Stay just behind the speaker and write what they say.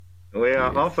We are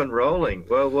Yes. off and rolling.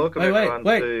 Well, welcome Wait, wait, everyone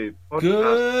wait. to podcast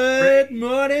Good three.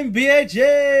 morning, BHA.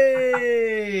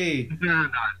 No, no,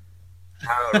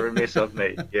 how remiss of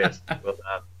me. Yes, well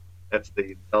done. That's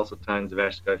the dulcet tones of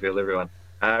Ash Schofield, everyone.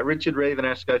 Richard Reeve and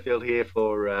Ash Schofield here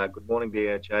for Good Morning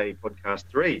BHA podcast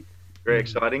three. Very Mm,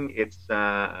 exciting. It's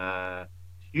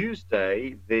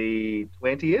Tuesday, the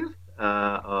 20th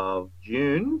of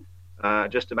June.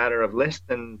 Just a matter of less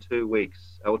than 2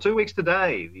 weeks. Well, 2 weeks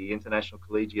today, the International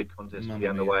Collegiate Contest will be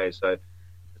Mamma mia. underway. So it's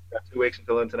about 2 weeks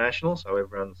until international, so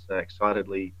everyone's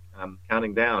excitedly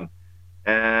counting down.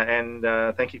 And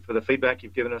thank you for the feedback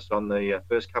you've given us on the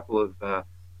first couple of uh,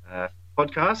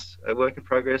 podcasts, a work in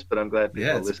progress. But I'm glad Yeah,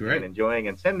 people are it's listening and great. enjoying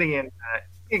and sending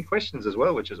in questions as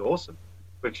well, which is awesome.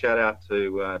 Quick shout out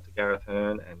to Gareth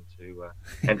Hearn and to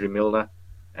Andrew Milner,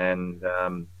 and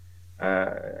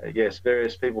yes,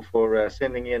 various people for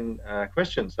sending in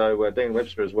questions. So Dean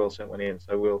Webster as well sent one in.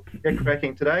 So we'll get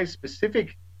cracking. Today's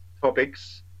specific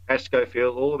topics, Ash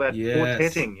Schofield, all about Yes.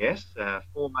 quartetting. Yes,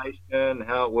 formation,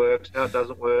 how it works, how it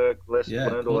doesn't work, lessons Yeah,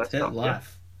 learned, all that quartet stuff. Yeah,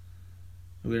 life.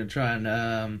 We're going to try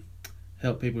and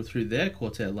help people through their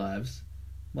quartet lives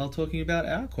while talking about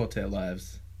our quartet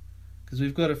lives. Because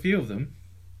we've got a few of them.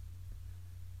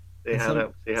 And see how some that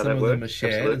of them are works.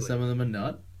 shared and Absolutely. some of them are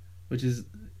not, which is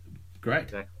great.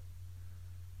 Exactly.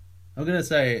 I'm going to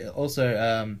say also,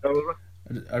 So,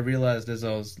 I realized as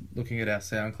I was looking at our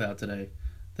SoundCloud today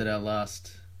that our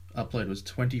last upload was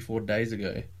 24 days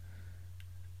ago,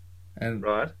 and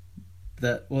right.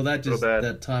 What about?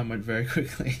 that time went very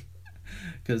quickly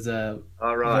because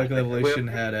All right. Vocal Okay. Well, Evolution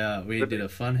had we let me. did a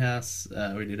Funhouse,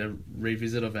 we did a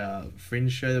revisit of our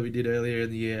Fringe show that we did earlier in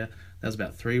the year. That was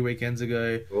about 3 weekends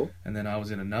ago, Cool. and then I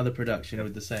was in another production Yep.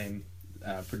 with the same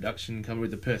production coming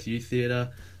with the Perth Youth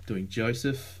Theatre, doing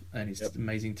Joseph and his Yep.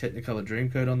 amazing Technicolor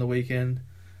Dreamcoat on the weekend.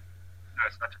 No,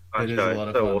 such a fun It is a show. lot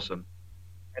of So fun. awesome.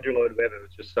 Andrew Lloyd Webber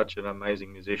was just such an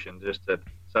amazing musician, just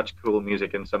such cool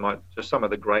music and just some of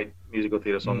the great musical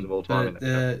theatre songs Mm. of all But time in it. You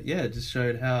know? yeah, it just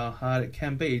showed how hard it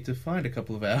can be to find a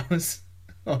couple of hours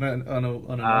on a Ah,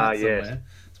 night yes, somewhere,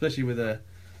 especially with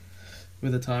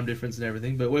a time difference and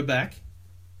everything. But we're back,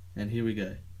 and here we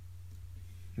go.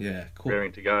 Yeah, cool.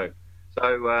 raring to go.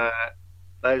 So,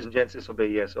 ladies and gents, this will be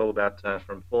yes, all about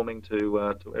from forming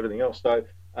to everything else.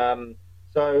 Um,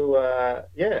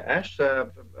 yeah, Ash,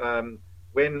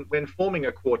 when forming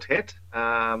a quartet,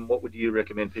 what would you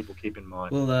recommend people keep in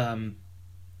mind? Well,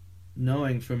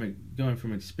 knowing from going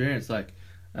from experience, like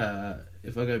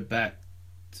if I go back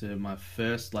to my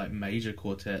first like major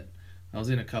quartet, I was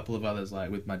in a couple of others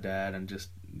like with my dad and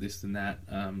just this and that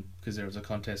because there was a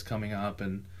contest coming up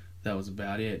and that was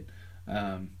about it.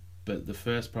 Um, but the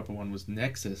first proper one was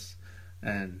Nexus,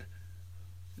 and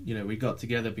we got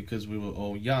together because we were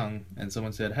all young, and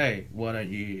someone said, "Hey, why don't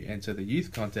you enter the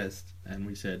youth contest?" And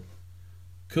we said,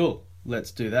 "Cool,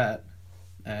 let's do that."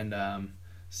 And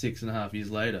 6.5 years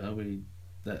later, we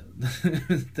that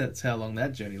that's how long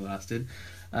that journey lasted,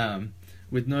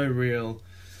 with no real,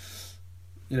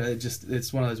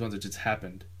 it's one of those ones that just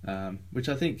happened, which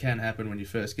I think can happen when you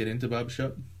first get into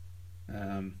barbershop.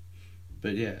 Um,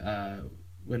 but yeah,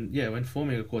 when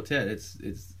forming a quartet,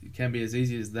 it can be as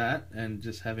easy as that, and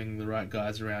just having the right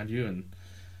guys around you and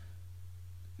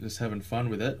just having fun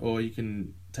with it, or you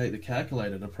can take the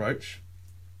calculated approach,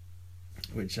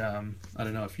 which I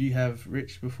don't know if you have,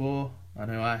 Rich, before. I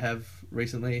know I have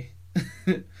recently,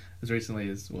 as recently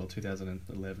as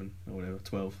 2011 or whatever,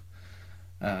 12,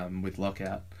 with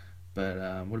lockout.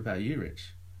 But what about you,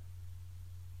 Rich?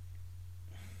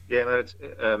 Yeah,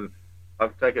 no,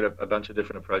 I've taken a bunch of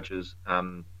different approaches.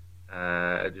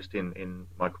 Just in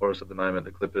my chorus at the moment,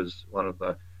 the Clippers, one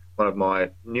of my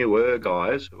newer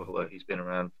guys, although he's been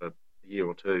around for a year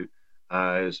or two,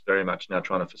 is very much now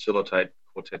trying to facilitate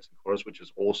quartets and chorus, which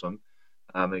is awesome.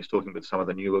 And he's talking with some of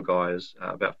the newer guys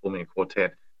about forming a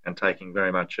quartet and taking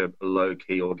very much a low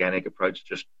key organic approach,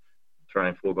 just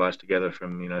throwing four guys together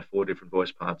from four different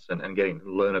voice parts and getting to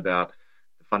learn about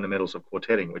the fundamentals of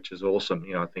quartetting, which is awesome.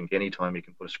 I think anytime you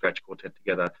can put a scratch quartet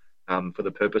together for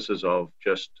the purposes of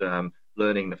just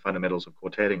learning the fundamentals of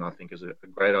quartetting, I think is a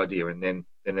great idea. And then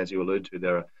as you allude to,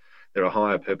 there are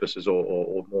higher purposes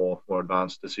or more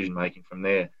advanced decision making from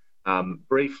there.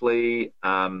 Briefly,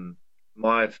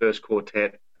 my first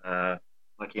quartet,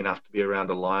 lucky enough to be around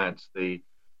Alliance, the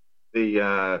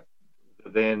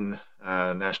then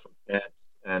national champs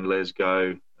and Les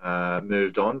Go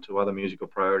moved on to other musical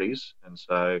priorities, and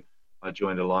so I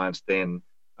joined Alliance then.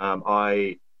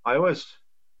 I always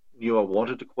knew I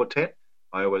wanted a quartet.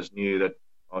 I always knew that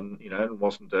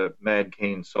wasn't a mad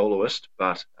keen soloist,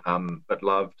 but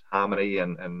loved harmony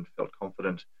and felt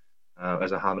confident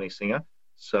as a harmony singer.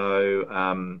 So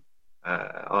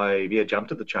I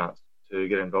jumped at the chance to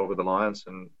get involved with Alliance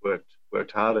and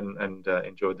worked hard and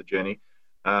enjoyed the journey.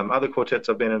 Other quartets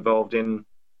I've been involved in.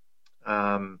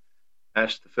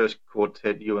 Ash, the first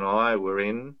quartet you and I were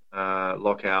in,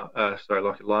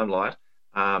 Limelight.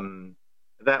 Um,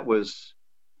 that was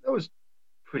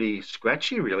pretty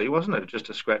scratchy, really, wasn't it? Just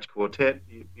a scratch quartet.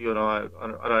 You and I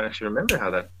don't actually remember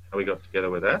how we got together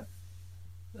with that.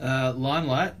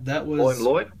 Limelight, that Lloyd, was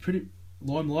Lloyd? pretty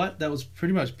Limelight. That was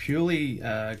pretty much purely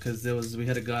because we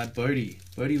had a guy Bodie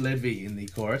Ledvey in the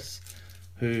chorus,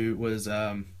 who was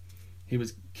he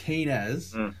was keen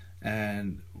as, Mm,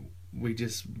 and we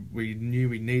knew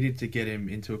we needed to get him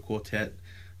into a quartet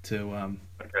okay,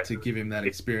 to give him that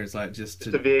experience, like just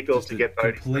a vehicle to get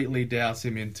Bodie. completely douse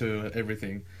him into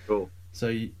everything. Cool. So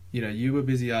you were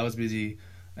busy, I was busy,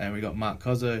 and we got Mark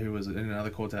Cozzo, who was in another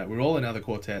quartet. We were all in other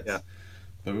quartets, Yeah.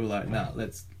 but we were like, nah,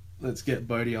 let's get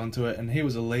Bodie onto it, and he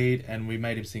was a lead, and we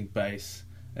made him sing bass,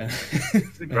 and,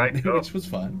 It's a great job. which was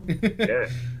fun. Yeah.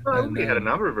 Well, And we had a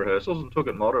number of rehearsals and took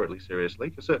it moderately seriously.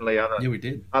 Because certainly yeah, we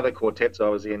did. other quartets, I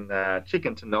was in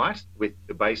Chicken Tonight with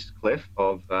the bass clef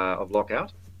of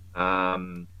Lockout.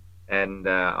 Um, and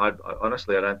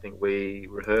honestly, I don't think we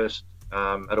rehearsed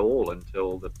at all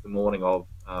until the morning of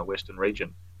Western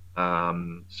Region.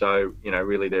 So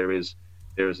really there is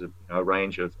a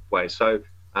range of ways. So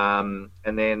and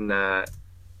then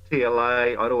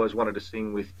TLA, I'd always wanted to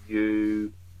sing with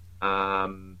you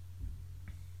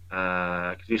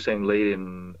because you sang lead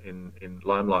in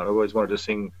Limelight. I always wanted to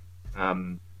sing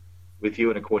with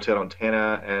you in a quartet on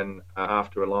tenor, and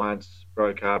after Alliance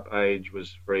broke up, Age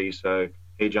was free, so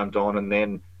he jumped on, and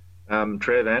then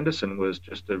Trev Anderson was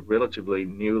just a relatively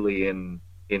newly in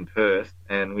Perth,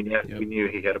 and we knew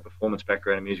he had a performance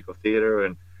background in musical theatre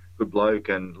and good bloke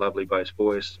and lovely bass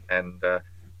voice, and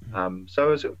so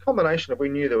it was a combination of we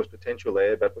knew there was potential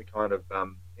there, but we kind of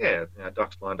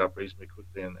ducks lined up reasonably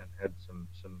quickly and had some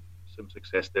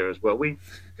success there as well. We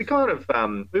kind of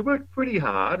we worked pretty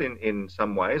hard in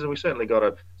some ways, and we certainly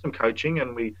got some coaching,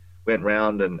 and we went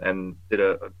round and did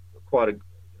quite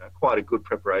a good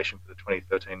preparation for the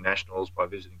 2013 Nationals by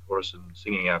visiting chorus and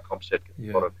singing our comp set.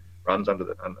 A lot of runs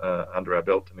under our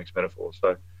belt to mix metaphors.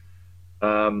 So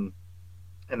and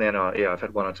then I've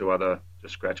had one or two other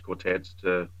just scratch quartets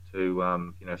to for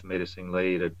me to sing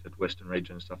lead at Western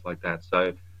Region and stuff like that.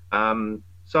 So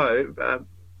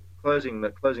closing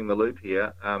the loop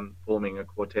here, forming a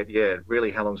quartet,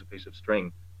 really how long's a piece of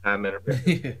string? And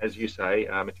as you say,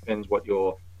 it depends what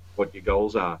your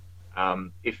goals are.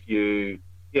 If you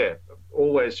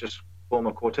always just form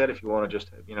a quartet if you want to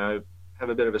just have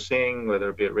a bit of a sing, whether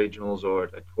it be at regionals or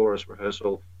at chorus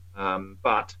rehearsal.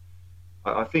 But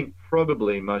I think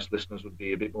probably most listeners would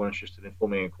be a bit more interested in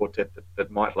forming a quartet that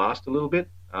might last a little bit.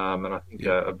 And I think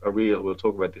we'll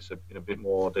talk about this in a bit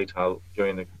more detail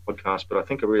during the podcast, but I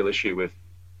think a real issue with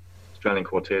Australian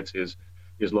quartets is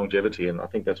longevity. And I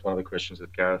think that's one of the questions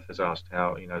that Gareth has asked,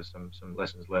 how, some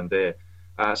lessons learned there.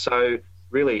 So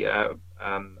really,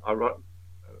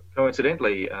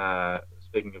 coincidentally,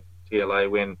 speaking of TLA,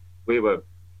 when we were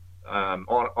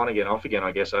on again, off again,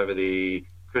 I guess, over the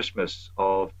Christmas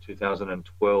of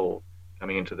 2012,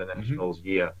 coming into the Nationals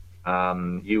year,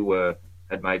 you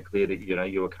had made clear that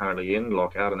you were currently in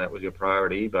Lockout and that was your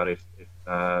priority. But if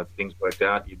things worked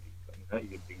out, you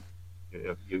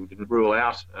didn't rule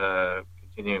out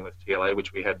continuing with TLA,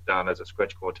 which we had done as a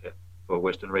scratch quartet for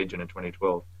Western Region in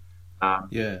 2012. I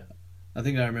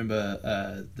think I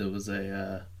remember there was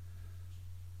it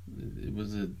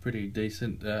was a pretty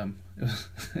decent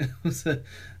it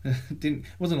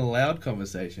wasn't a loud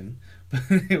conversation, but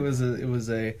it was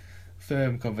a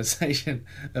firm conversation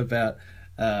about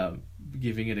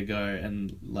giving it a go,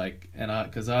 and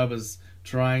because I was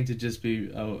trying to just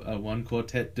be a one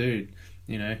quartet dude,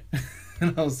 and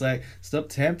I was like, stop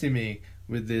tempting me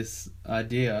with this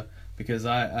idea, because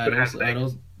I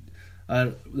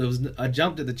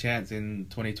jumped at the chance in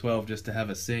 2012 just to have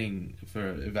a sing for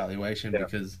evaluation,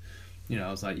 because I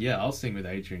was like, I'll sing with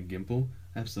Adrian Gimple,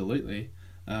 absolutely.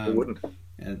 Who wouldn't?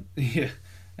 And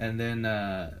and then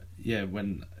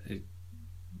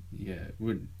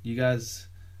you guys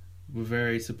were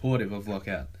very supportive of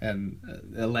Lockout and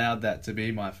allowed that to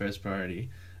be my first priority,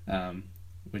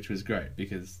 which was great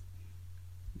because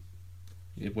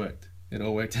it worked. It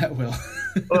all worked out well.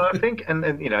 Well, I think, and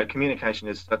communication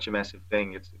is such a massive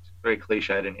thing. It's very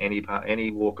cliched in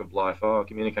any walk of life. Oh,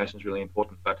 communication is really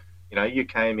important. But you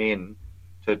came in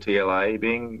to TLA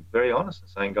being very honest and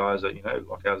saying, guys, that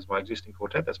Lockout is my existing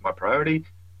quartet. That's my priority.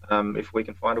 If we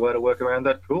can find a way to work around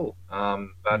that, cool.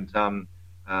 And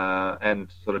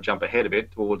sort of jump ahead a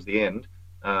bit towards the end.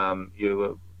 You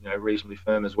were reasonably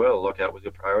firm as well. Lockout was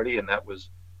your priority, and that was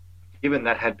given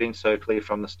that had been so clear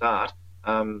from the start.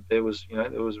 There was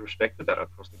respect for that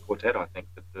across the quartet. I think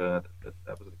that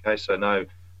was the case. So no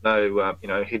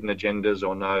hidden agendas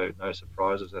or no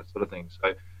surprises, that sort of thing.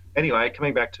 So anyway,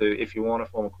 coming back to if you want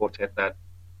to form a quartet that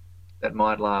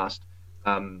might last.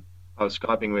 I was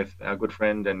Skyping with our good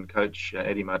friend and coach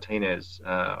Eddie Martinez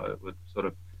with sort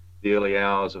of the early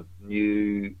hours of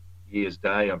New Year's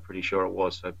Day. I'm pretty sure it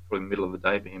was, so probably middle of the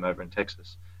day for him over in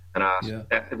Texas. And asked,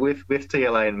 Yeah. with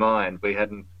TLA in mind, we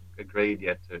hadn't agreed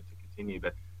yet to continue,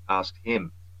 but asked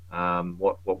him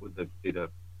what would be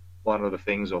the one of the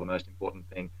things or the most important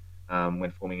thing when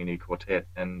forming a new quartet.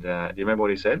 And do you remember what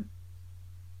he said?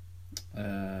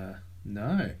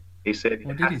 No. He said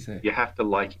What did he say? you have to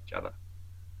like each other.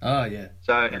 Oh, yeah.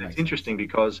 So, That and it's makes sense. interesting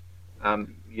because,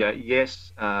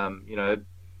 yes, having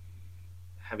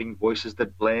voices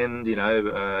that blend,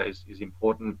 is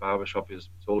important. Barbershop is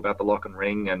it's all about the lock and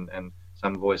ring, and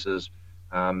some voices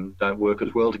don't work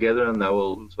as well together, and they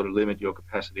will sort of limit your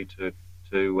capacity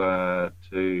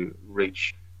to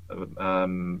reach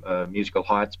musical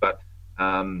heights.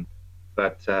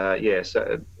 Yes,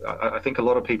 I think a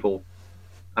lot of people,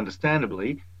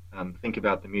 understandably, think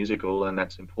about the musical, and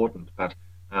that's important, but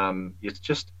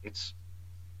it's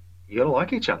you got to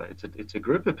like each other. It's a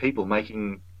group of people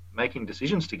making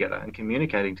decisions together and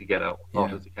communicating together, or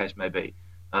not, Yeah. as the case may be.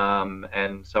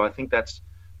 And so I think that's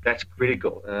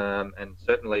critical. And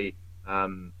certainly,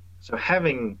 so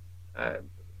having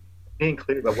being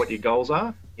clear about what your goals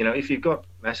are. If you've got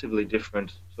massively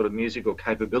different sort of musical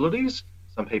capabilities,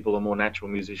 some people are more natural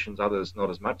musicians, others not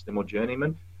as much. They're more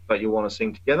journeymen, but you want to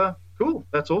sing together. Cool,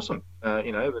 that's awesome. But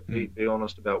Mm. be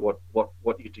honest about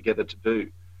what you're together to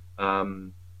do.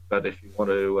 Um, but if you want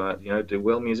to, do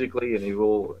well musically, and you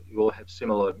all have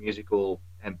similar musical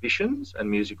ambitions and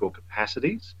musical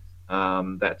capacities,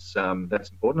 that's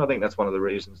important. I think that's one of the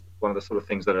reasons, one of the sort of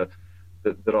things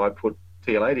that I put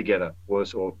TLA together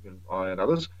was, or I and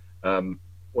others, um,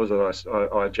 was that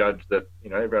I judged that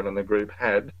everyone in the group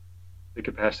had the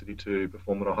capacity to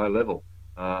perform at a high level.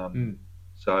 Um, Mm.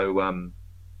 so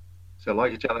so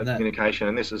like each other, And that, communication,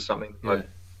 and this is something yeah,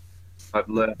 I've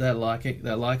learned. that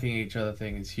liking each other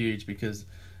thing is huge because,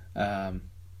 um,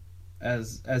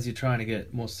 as you're trying to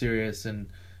get more serious and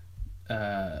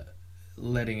uh,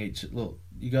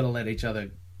 you got to let each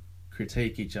other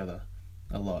critique each other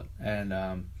a lot, and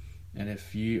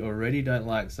if you already don't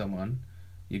like someone,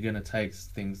 you're gonna take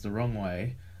things the wrong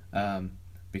way, um,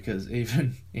 because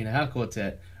even in our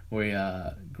quartet we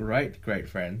are great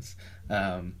friends,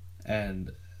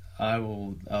 and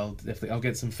I'll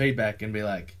get some feedback and be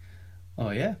like,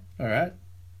 oh yeah, all right,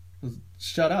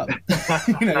 shut up.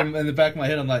 In the back of my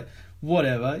head I'm like,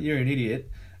 whatever, you're an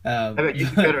idiot. How about you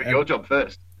do better at your And job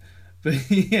first? but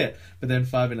yeah, but then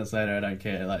 5 minutes later, I don't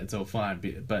care. Like it's all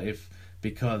fine. But if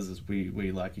because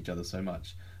we like each other so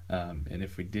much, and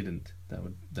if we didn't,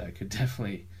 that could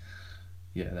definitely,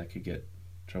 yeah, that could get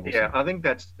Yeah, troublesome. I think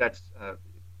that's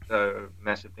a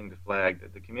massive thing to flag,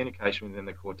 that the communication within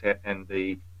the quartet and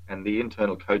the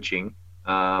internal coaching.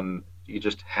 You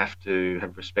just have to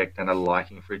have respect and a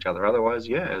liking for each other. Otherwise,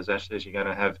 yeah, as Ash says, you're going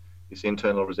to have this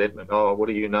internal resentment. Oh, what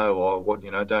do you know? Or what,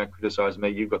 don't criticize me.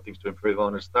 You've got things to improve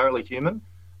on. It's thoroughly human.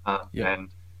 Yep. And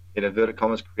in inverted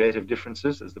commas, creative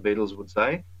differences, as the Beatles would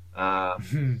say,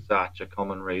 such a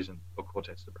common reason for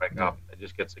quartets to break Yeah. up. They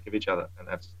just get sick of each other, and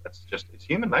that's just it's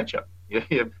human nature. You're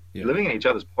Yep. living in each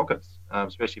other's pockets,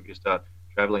 especially if you start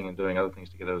traveling and doing other things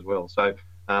together as well. So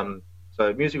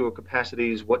musical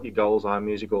capacities, what your goals are,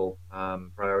 musical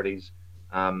priorities,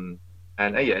 um,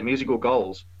 and yeah, musical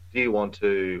goals. Do you want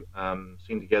to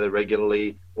sing together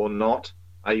regularly or not?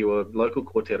 Are you a local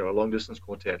quartet or a long distance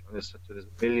quartet? And there's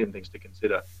a million things to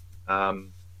consider.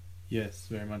 Um, Yes,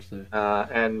 very much so.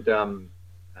 and uh,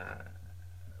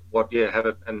 what yeah have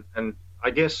it and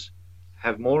I guess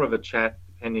have more of a chat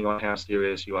depending on how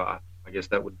serious you are. I guess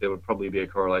there would probably be a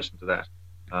correlation to that.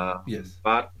 Yes.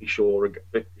 But be sure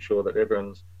that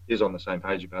everyone's is on the same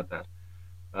page about that.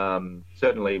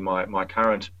 Certainly, my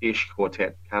current ish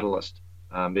quartet, Catalyst,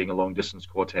 being a long distance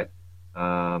quartet,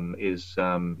 is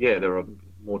yeah, there are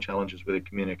more challenges with the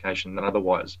communication than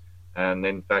otherwise. And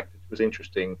in fact, it was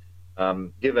interesting,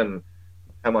 given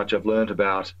how much I've learned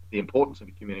about the importance of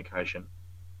communication.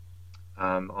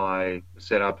 I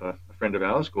set up a friend of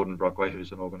ours, Gordon Brockway,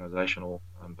 who's an organisational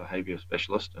behaviour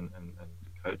specialist and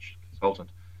coach consultant,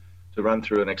 to run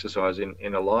through an exercise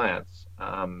in Alliance,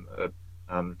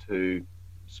 to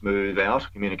smooth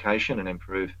out communication and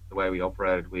improve the way we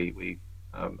operated.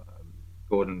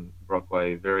 Gordon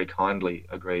Brockway very kindly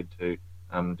agreed to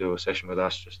do a session with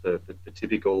us, just the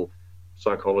typical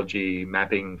psychology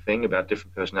mapping thing about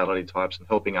different personality types and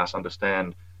helping us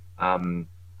understand. Um,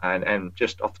 and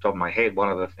just off the top of my head, one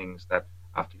of the things that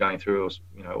after going through,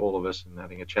 all of us and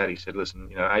having a chat, he said, listen,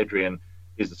 Adrian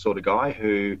is the sort of guy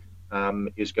who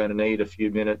is going to need a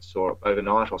few minutes or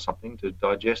overnight or something to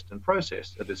digest and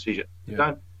process a decision.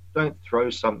 Yeah. Don't throw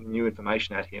some new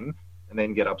information at him and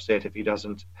then get upset if he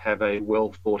doesn't have a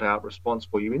well thought out response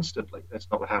for you instantly. That's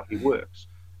not how he works.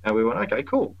 And we went, okay,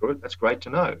 cool, good. That's great to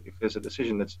know. If there's a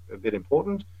decision that's a bit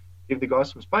important, give the guy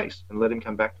some space and let him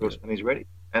come back to us when he's ready.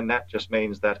 And that just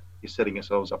means that you're setting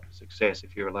yourselves up for success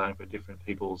if you're allowing for different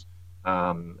people's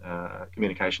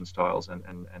communication styles and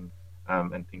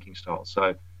thinking styles.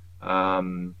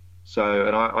 And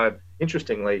I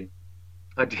interestingly,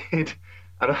 I did.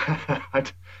 I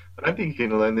don't think you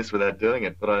can learn this without doing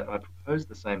it, but I proposed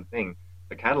the same thing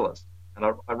for Catalyst, and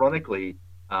ironically,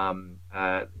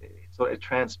 it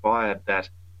transpired that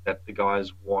the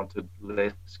guys wanted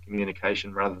less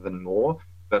communication rather than more.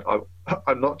 But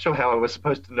I'm not sure how I was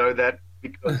supposed to know that,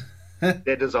 because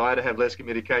their desire to have less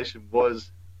communication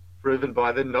was proven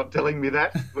by them not telling me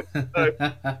that.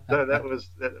 So that was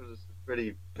a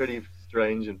pretty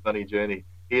strange and funny journey.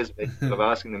 Here's me of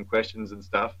asking them questions and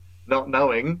stuff, not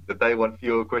knowing that they want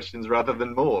fewer questions rather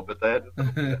than more, but they had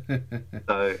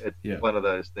so it's one of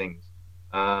those things.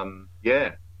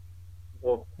 Yeah.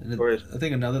 Well, I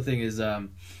think another thing is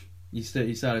you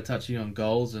started touching on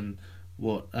goals and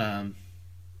what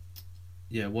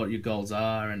what your goals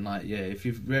are, and if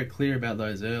you're very clear about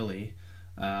those early,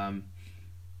 and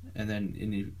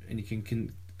you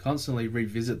can constantly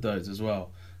revisit those as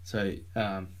well. So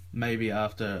maybe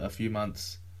after a few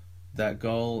months, that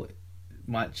goal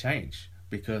might change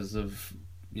because of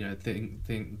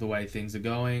the way things are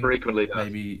going. Frequently does.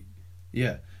 Maybe,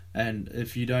 and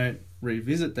if you don't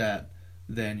revisit that,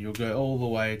 then you'll go all the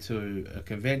way to a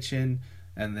convention,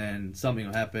 and then something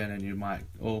will happen, and you might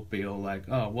all be like,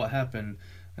 "Oh, what happened?"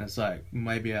 And it's like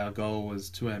maybe our goal was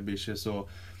too ambitious, or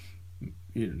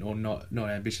or not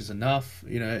ambitious enough,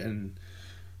 and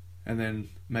then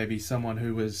maybe someone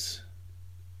who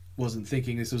wasn't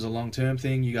thinking this was a long-term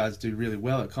thing. You guys do really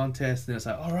well at contests, and it's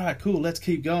like, all right, cool, let's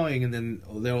keep going, and then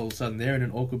they're all of a sudden they're in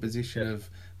an awkward position of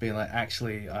being like,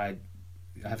 actually,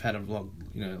 I've had a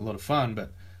lot of fun,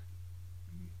 but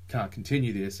can't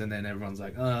continue this, and then everyone's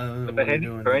like, oh, what are you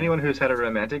doing? For anyone who's had a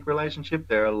romantic relationship,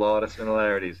 there are a lot of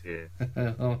similarities here.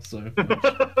 Oh, so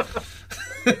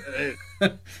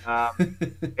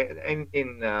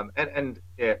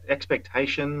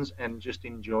expectations and just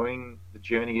enjoying the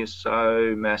journey is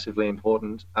so massively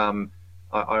important.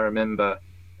 I remember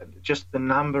just the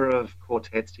number of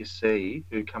quartets you see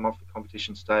who come off the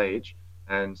competition stage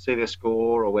and see their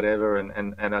score or whatever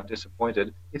and are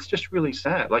disappointed. It's just really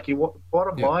sad. Like,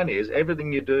 bottom line is,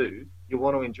 everything you do, you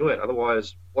want to enjoy it.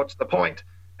 Otherwise, what's the point?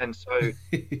 And so,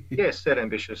 yes, set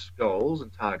ambitious goals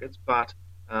and targets, but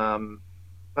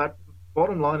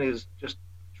bottom line is just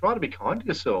try to be kind to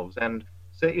yourselves and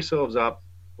set yourselves up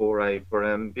for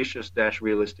ambitious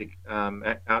realistic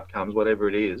outcomes, whatever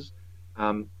it is,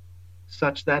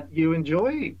 such that you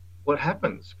enjoy what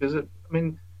happens. Because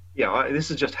this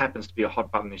just happens to be a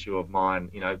hot button issue of mine.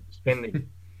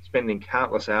 Spending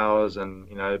countless hours and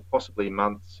possibly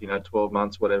months, 12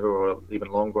 months, whatever, or even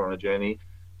longer on a journey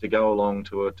to go along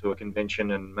to a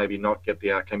convention and maybe not get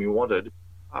the outcome you wanted.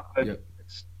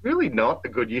 It's really not a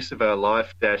good use of our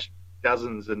life.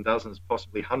 Dozens and dozens,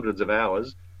 possibly hundreds of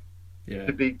hours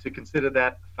to consider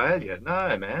that a failure.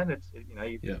 No, man,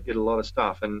 you did a lot of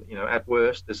stuff, and at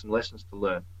worst, there's some lessons to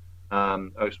learn.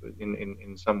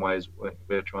 In some ways,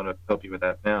 we're trying to help you with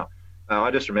that now. I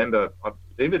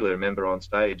vividly remember on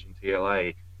stage in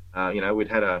TLA, we'd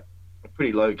had a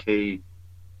pretty low key,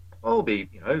 albeit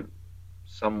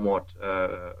somewhat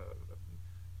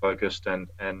focused and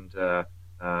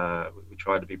we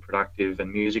tried to be productive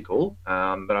and musical.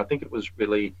 But I think it was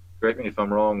really, correct me if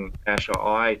I'm wrong, Ash,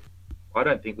 I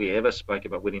don't think we ever spoke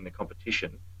about winning the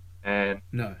competition. And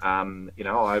no.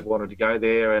 I wanted to go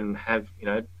there and have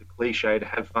the cliche to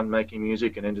have fun making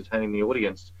music and entertaining the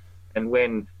audience. And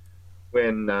when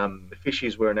the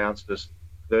Fishies were announced as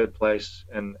third place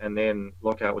and then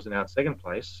Lockout was announced second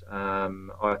place, I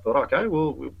thought, okay,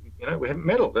 well, we haven't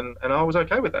medalled, and I was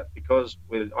okay with that because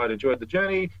I'd enjoyed the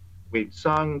journey. We'd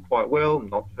sung quite well,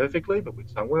 not perfectly, but we'd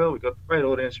sung well. We got great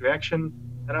audience reaction,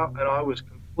 and I was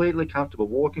completely comfortable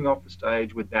walking off the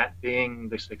stage with that being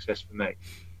the success for me.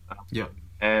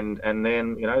 And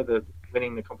then the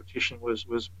winning the competition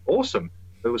was awesome.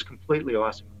 It was completely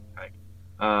icing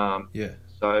on the cake.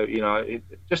 So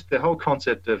just the whole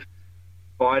concept of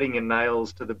biting your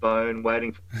nails to the bone,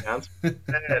 waiting for the announcement,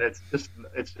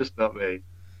 it's just not me.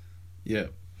 Yeah.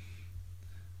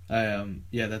 Yeah,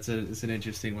 it's an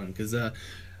interesting one because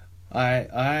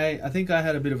I think I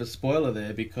had a bit of a spoiler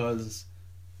there because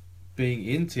being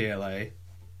in TLA,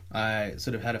 I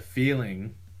sort of had a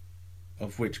feeling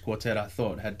of which quartet I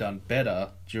thought had done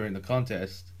better during the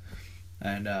contest,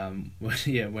 and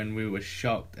yeah, when we were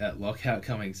shocked at Lockout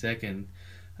coming second,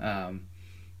 um,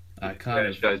 I kind Yeah, it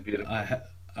of shows beautiful.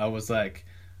 I was like,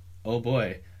 oh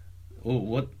boy, oh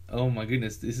what, oh my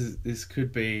goodness, this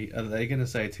could be. Are they going to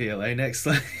say TLA next?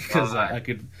 Because Right,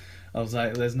 I was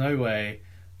like, there's no way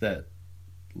that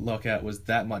Lockout was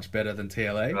that much better than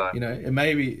TLA. right. You know,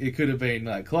 it could have been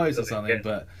like close or Yeah, something,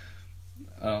 but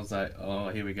I was like, oh,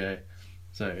 here we go.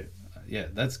 So yeah,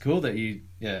 that's cool that you.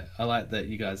 Yeah, I like that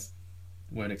you guys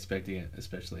weren't expecting it,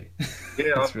 especially.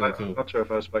 yeah. That's really I'm cool. not sure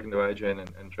if I've spoken to Adrian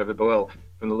and Trevor, but well,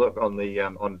 from the look on the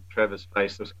on Trevor's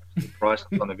face, there was actually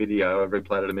priceless on the video. I've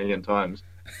replayed it a million times.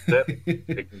 Certainly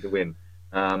expecting to win.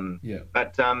 Yeah,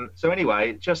 But so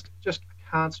anyway, just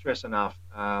can't stress enough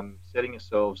setting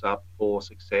yourselves up for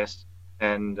success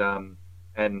and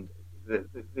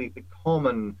the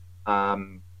common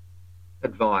um,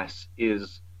 advice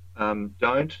is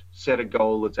don't set a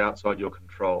goal that's outside your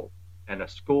control. And a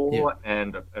yeah, score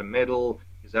and a medal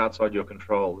is outside your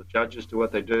control. The judges do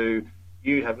what they do.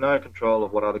 You have no control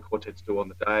of what other quartets do on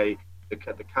the day.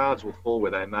 The cards will fall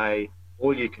where they may.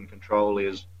 All you can control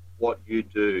is what you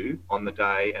do on the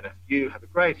day. And if you have a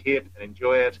great hit and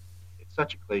enjoy it, it's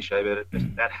such a cliche, but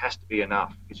that has to be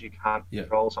enough because you can't yeah.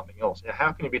 control something else.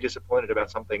 How can you be disappointed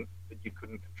about something that you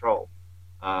couldn't control?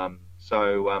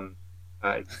 So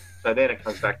uh, so then it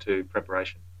comes back to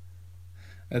preparation.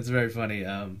 That's very funny.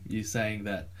 You saying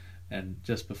that, and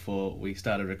just before we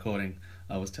started recording,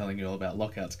 I was telling you all about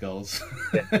Lockout's goals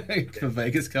Yeah, yeah, for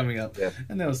Vegas coming up, yeah,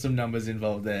 and there was some numbers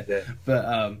involved there. yeah.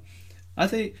 But I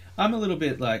think I'm a little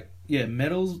bit like, yeah,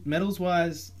 medals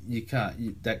wise,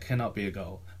 that cannot be a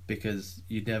goal because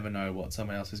you never know what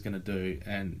someone else is going to do,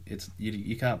 and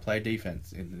you can't play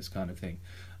defense in this kind of thing.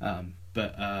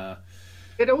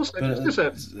 It also, But just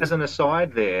as an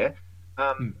aside there,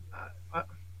 hmm, I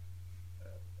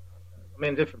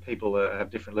mean, different people have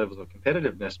different levels of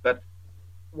competitiveness, but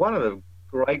one of the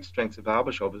great strengths of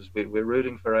Barbershop is we're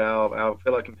rooting for our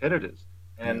fellow competitors.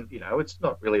 yeah, And, it's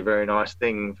not really a very nice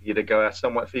thing for you to go out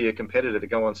somewhat for your competitor to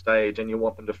go on stage and you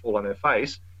want them to fall on their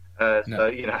face. no. So,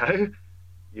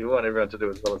 you want everyone to do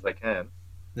as well as they can.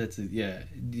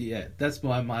 Yeah. That's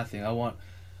my thing. I want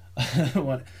I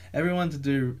want everyone to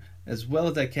do as well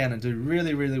as they can and do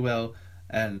really, really well,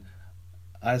 and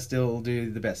I still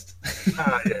do the best.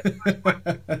 Yeah,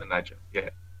 that's the nature. Yeah.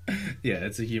 Yeah,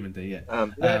 it's a human thing. Yeah,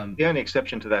 The only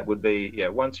exception to that would be, yeah,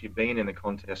 once you've been in the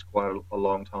contest quite a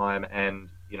long time and,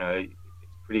 it's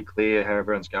pretty clear how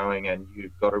everyone's going and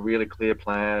you've got a really clear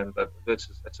plan, but that's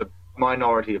a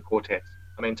minority of quartets.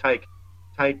 I mean, take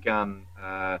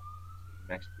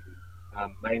next to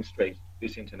Main Street,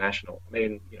 this international. I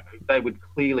mean, they would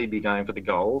clearly be going for the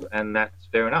gold, and that's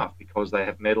fair enough because they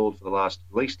have medalled for the last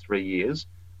at least 3 years.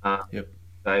 Um, yep,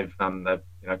 they've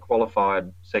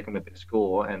qualified second with their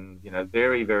score, and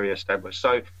very very established.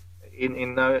 So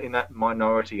in that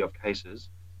minority of cases,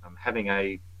 having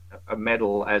a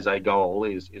medal as a goal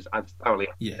is thoroughly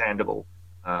yeah, understandable.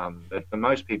 But for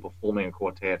most people forming a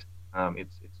quartet,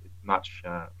 it's much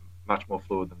more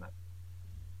fluid than that.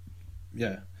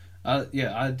 yeah,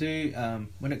 yeah. I do.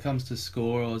 When it comes to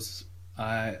scores,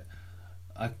 I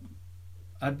I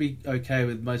I'd be okay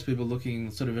with most people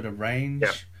looking sort of at a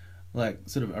Yeah, range, like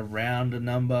sort of around a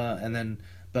number, and then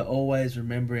but always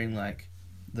remembering like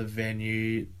the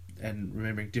venue and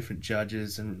remembering different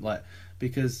judges and like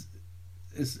because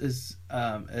as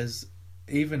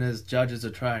even as judges are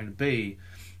trying to be,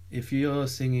 if you're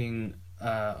singing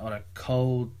on a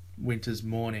cold winter's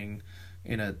morning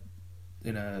in a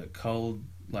cold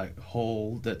like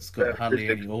hall that's got bad hardly acoustics.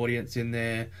 any audience in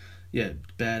there, yeah,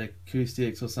 bad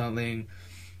acoustics or something,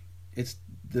 it's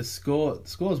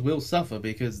scores will suffer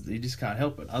because you just can't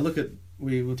help it. I look at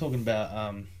we were talking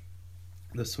about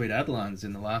the Sweet Adelines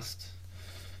in the last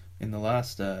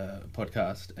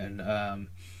podcast, and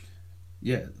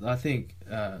yeah, I think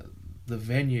the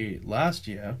venue last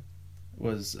year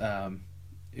was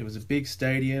it was a big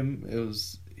stadium. It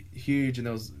was huge, and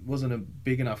there wasn't a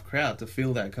big enough crowd to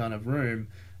fill that kind of room,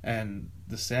 and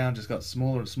the sound just got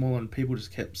smaller and smaller, and people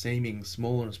just kept seeming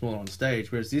smaller and smaller on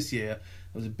stage. Whereas this year,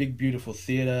 it was a big, beautiful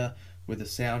theater with a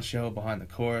sound show behind the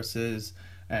choruses,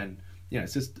 and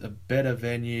it's just a better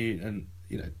venue, and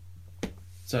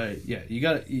so yeah,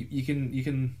 you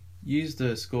can use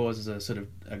the scores as a sort of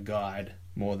a guide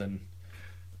more than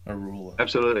a ruler.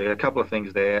 Absolutely. A couple of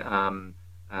things there.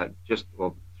 Just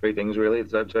well, three things really.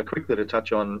 So quickly to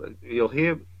touch on,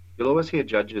 you'll you'll always hear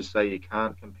judges say you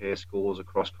can't compare scores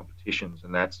across competitions,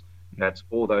 and that's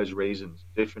all those reasons.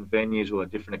 Different venues will have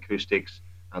different acoustics,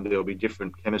 and there'll be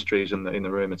different chemistries in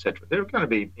the room, etc. They're going to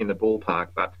be in the ballpark,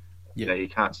 but Yeah. you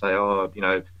can't say, oh,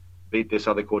 beat this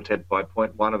other quartet by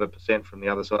 0.1% from the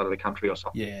other side of the country or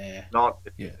something. Yeah. Not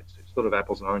Yeah. it's sort of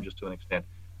apples and oranges to an extent.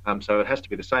 So it has to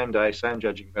be the same day, same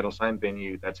judging panel, same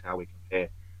venue. That's how we compare.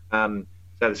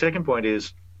 So the second point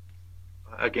is,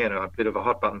 again, a bit of a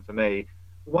hot button for me.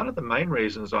 One of the main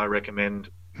reasons I recommend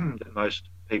that most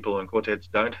people in quartets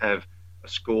don't have a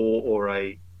score or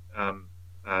a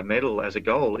medal as a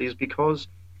goal is because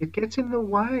it gets in the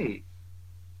way.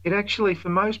 It actually, for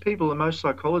most people and most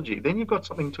psychology, then you've got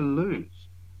something to lose.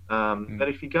 But Mm.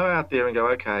 if you go out there and go,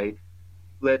 okay,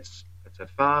 let's have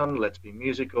fun, let's be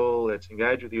musical, let's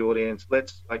engage with the audience,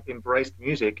 let's like embrace the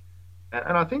music,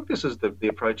 and I think this is the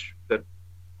approach that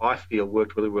I feel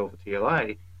worked really well for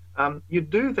TLA. You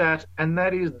do that, and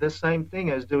that is the same thing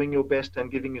as doing your best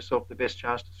and giving yourself the best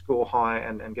chance to score high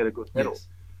and get a good medal. Yes.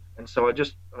 And so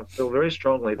I feel very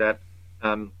strongly that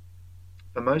um,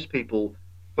 for most people,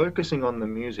 focusing on the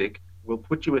music will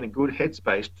put you in a good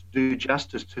headspace to do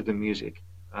justice to the music,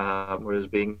 whereas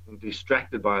being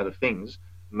distracted by other things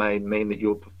may mean that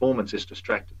your performance is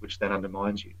distracted, which then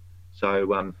undermines you.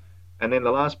 So, and then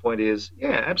the last point is,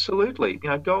 yeah, absolutely.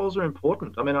 Goals are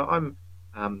important. I mean,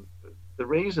 I'm the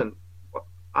reason,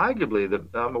 arguably, the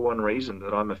number one reason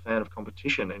that I'm a fan of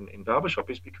competition in barbershop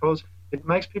is because it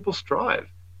makes people strive.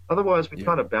 Otherwise, we Yeah.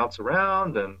 kind of bounce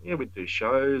around and yeah, we do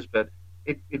shows, but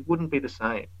it wouldn't be the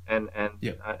same. And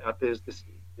Yeah. there's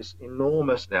this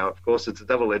enormous now. Of course, it's a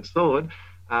double-edged sword,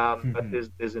 but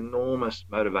there's enormous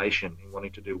motivation in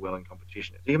wanting to do well in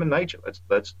competition. It's human nature.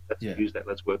 Let's Yeah. use that.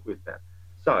 Let's work with that.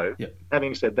 So, Yeah.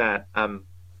 having said that,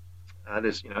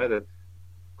 there's the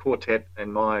quartet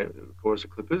and my chorus of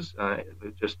Clippers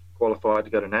just qualified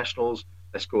to go to nationals.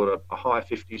 They scored a high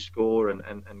 50 score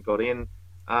and got in,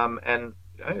 and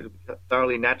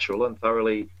thoroughly natural and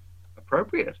thoroughly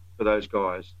appropriate for those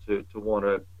guys to want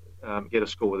to get a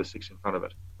score with a six in front of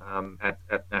it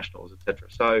at nationals, etc.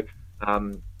 So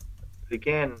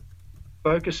again,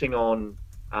 focusing on,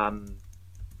 and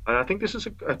I think this is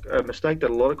a mistake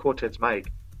that a lot of quartets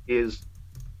make is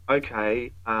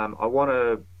okay, I want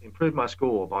to improve my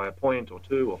score by a point or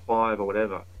two or five or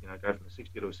whatever, go from a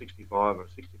 60 to a 65 or a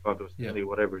 65 to a Yeah. 70 or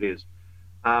whatever it is.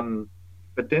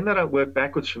 But then they don't work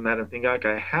backwards from that and think,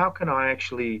 okay, how can I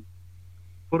actually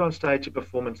put on stage a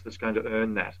performance that's going to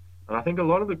earn that? And I think a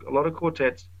lot of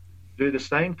quartets do the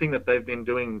same thing that they've been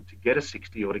doing to get a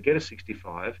 60 or to get a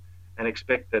 65 and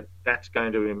expect that that's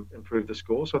going to improve the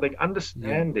score. So I think Yeah.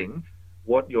 understanding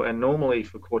and normally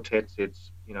for quartets,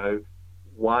 it's,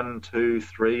 one, two,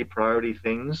 three priority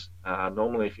things.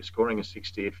 Normally, if you're scoring a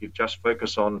 60, if you just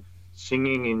focus on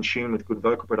singing in tune with good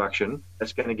vocal production,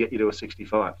 that's going to get you to a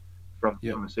 65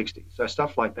 Yeah. from a 60. So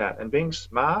stuff like that, and being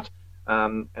smart.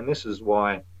 And this is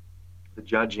why the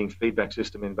judging feedback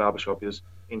system in barbershop is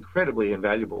incredibly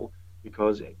invaluable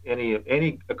because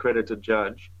any accredited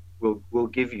judge will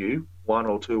give you one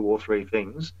or two or three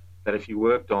things that if you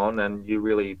worked on and you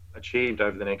really achieved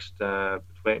over the next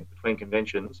between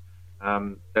conventions,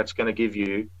 that's going to give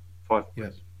you 5 Yeah.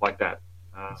 points like that.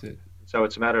 That's it. So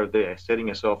it's a matter of setting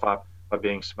yourself up by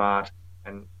being smart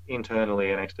and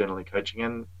internally and externally coaching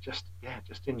and just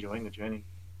enjoying the journey.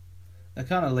 That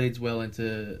kind of leads well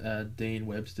into Dean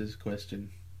Webster's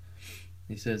question.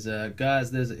 He says,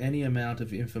 guys, there's any amount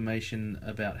of information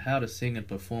about how to sing and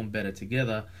perform better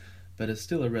together, but as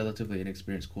still a relatively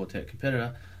inexperienced quartet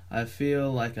competitor, I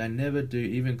feel like I never do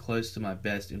even close to my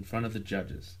best in front of the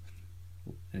judges.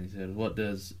 And he said, what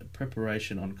does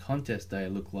preparation on contest day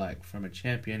look like from a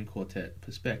champion quartet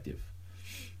perspective?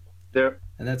 There,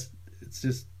 And it's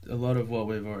just a lot of what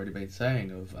we've already been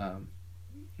saying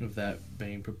of that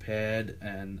being prepared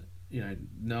and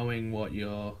knowing what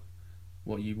you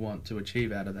want to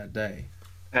achieve out of that day.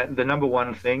 and the number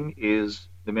one thing is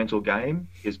the mental game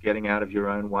is getting out of your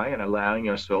own way and allowing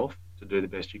yourself to do the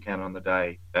best you can on the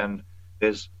day. And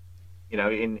there's,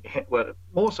 well,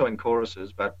 more so in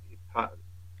choruses, but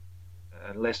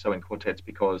and less so in quartets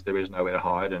because there is nowhere to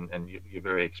hide and you're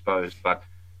very exposed. But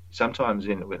sometimes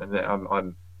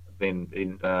I'm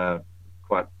been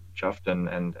quite chuffed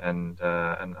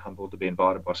and humbled to be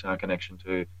invited by Sound Connection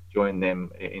to join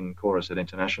them in chorus at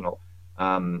International.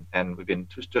 And we've been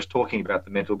just talking about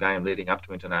the mental game leading up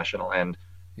to International, and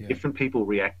Yeah. different people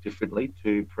react differently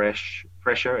to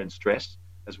pressure and stress,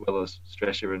 as well as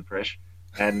stressor and pressure.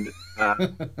 And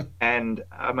and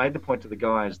I made the point to the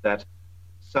guys that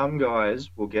some guys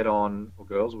will get on, or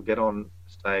girls will get on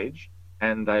stage,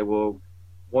 and they will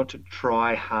want to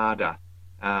try harder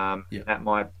Yeah. That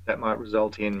might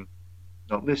result in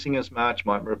not listening as much,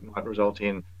 might result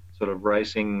in sort of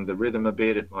racing the rhythm a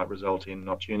bit. It might result in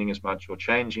not tuning as much or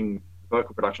changing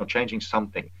vocal production or changing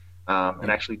something, and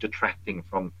Yeah. actually detracting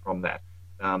from that.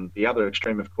 The other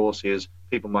extreme, of course, is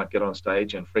people might get on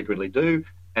stage and frequently do,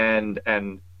 and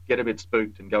get a bit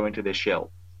spooked and go into their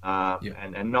shell, Yeah.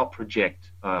 and not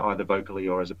project either vocally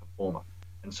or as a performer.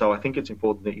 And so I think it's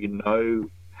important that you know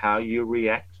how you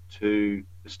react to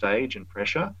the stage and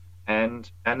pressure,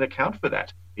 and account for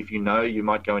that. If you know you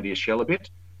might go into your shell a bit,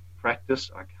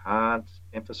 practice. I can't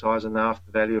emphasize enough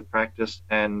the value of practice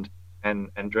and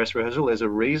dress rehearsal. There's a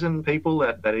reason, people,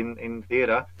 that in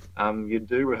theatre, you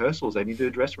do rehearsals and you do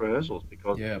dress rehearsals,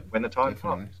 because Yeah. when the time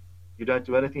Definitely. comes, you don't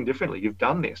do anything differently. You've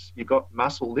done this. You've got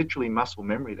muscle, literally muscle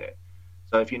memory there.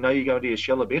 So if you know you go into your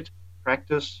shell a bit,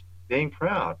 practice being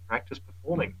proud, practice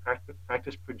performing,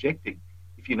 practice projecting.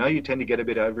 If you know you tend to get a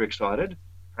bit overexcited,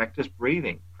 practice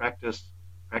breathing, practice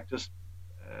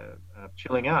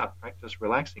chilling out, practice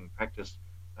relaxing, practice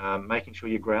making sure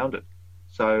you're grounded.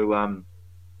 So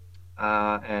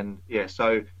and yeah,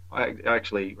 so I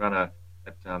actually run at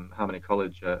Harmony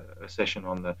College a session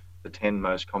on the 10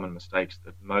 most common mistakes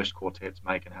that most quartets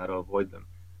make and how to avoid them.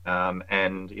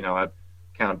 And I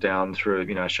count down through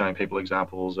showing people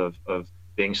examples of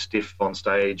being stiff on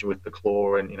stage with the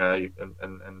claw, and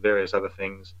and various other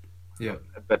things. Yeah.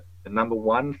 But the number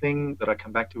one thing that I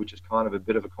come back to, which is kind of a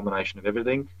bit of a combination of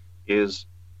everything, is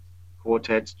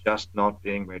quartets just not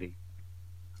being ready.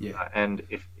 Yeah. And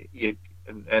if you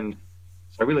and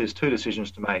so really, there's two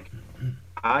decisions to make.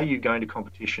 Are you going to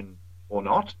competition or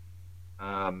not?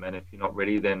 And if you're not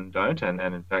ready, then don't. And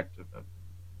in fact,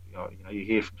 you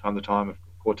hear from time to time of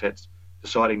quartets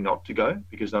deciding not to go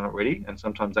because they're not ready, and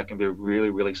sometimes that can be a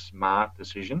really, really smart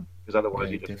decision, because Yeah.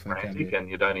 otherwise you're It just definitely can frantic be. and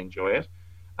you don't enjoy it.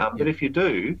 But Yeah. if you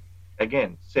do,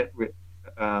 again, set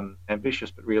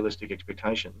ambitious but realistic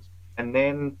expectations, and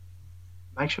then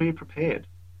make sure you're prepared.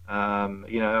 I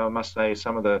must say,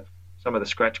 some of the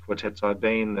scratch quartets I've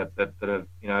been that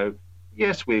have,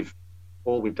 yes,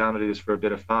 all we've done it is for a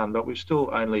bit of fun, but we've still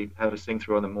only had to sing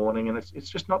through in the morning, and it's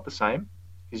just not the same,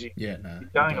 because Yeah. No, you're you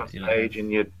going on don't. You don't have. stage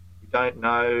and you don't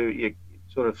know, you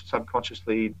sort of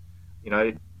subconsciously, you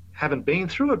know, haven't been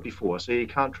through it before, so you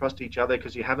can't trust each other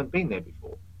because you haven't been there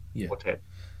before. Yeah. Quartet.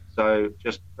 So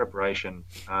just preparation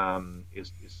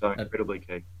is so Uh, incredibly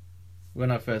key.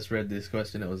 when I first read this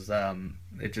question,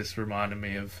 it just reminded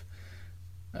me of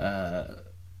uh,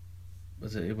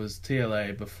 it was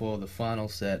TLA before the final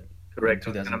set in Correct. I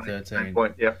was going to make the same 2013,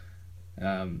 point. Yeah.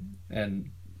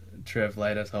 and Trev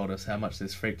later told us how much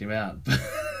this freaked him out.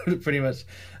 Pretty much,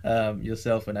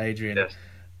 yourself and Adrian Yes.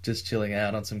 just chilling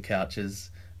out on some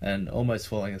couches and almost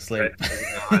falling Great. asleep.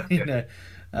 you Yeah. know,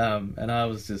 and I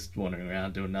was just wandering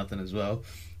around doing nothing as well.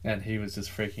 And he was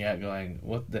just freaking out, going,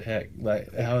 "What the heck?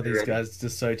 Like, how are these Ready? guys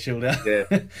just so chilled out?" Yeah.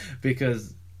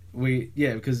 because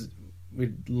because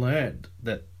we learned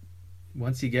that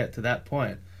once you get to that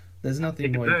point, there's nothing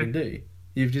You can more you do. can do.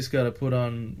 You've just got to put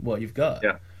on what you've got.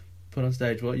 Yeah. Put on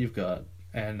stage what you've got,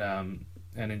 and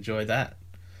enjoy that.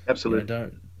 Absolutely.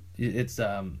 Don't. It's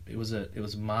it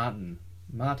was Martin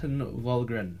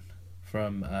Volgren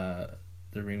from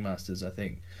the Ringmasters, I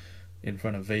think, in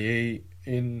front of VE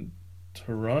in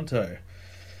Toronto.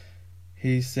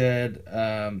 He said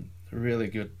a really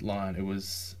good line. It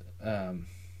was,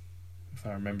 if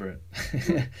I remember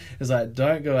it, it's like,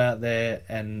 don't go out there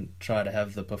and try to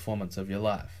have the performance of your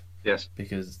life, Yes.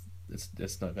 because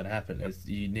it's not going to happen. Yep.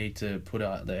 You need to put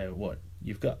out there what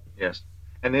you've got. Yes.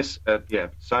 And this,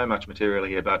 so much material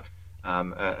here, but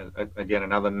again,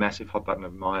 another massive hot button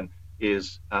of mine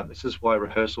is, this is why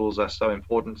rehearsals are so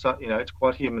important. So, it's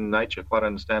quite human nature, quite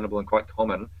understandable, and quite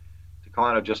common to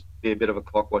kind of just be a bit of a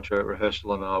clock watcher at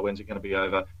rehearsal and, oh, when's it going to be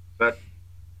over? But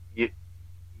you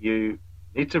you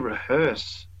need to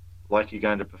rehearse like you're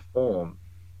going to perform.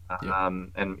 Yeah.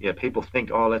 And yeah, people think,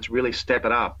 oh, let's really step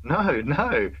it up. No,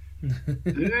 no,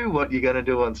 do what you're going to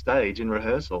do on stage in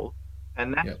rehearsal,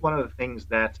 and that's Yep. one of the things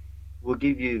that will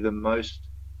give you the most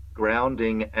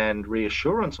grounding and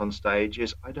reassurance on stage.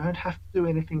 Is I don't have to do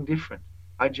anything different.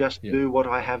 I just Yep. do what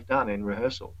I have done in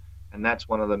rehearsal, and that's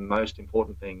one of the most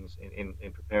important things in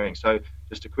preparing. So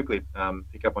just to quickly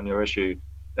pick up on your issue,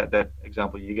 that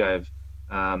example you gave,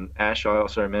 Ash, I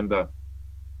also remember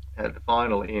at the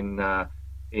final in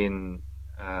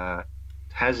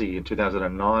Tassie in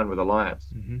 2009 with Alliance,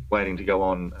 Hmm. waiting to go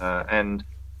on, and I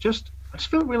just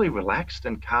felt really relaxed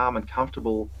and calm and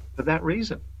comfortable for that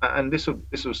reason. And this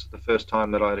was the first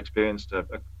time that I had experienced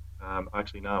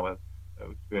actually no, I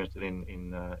experienced it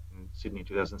in Sydney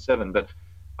 2007, but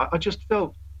I just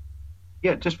felt,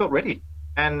 yeah, just felt ready.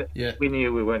 And Yeah. we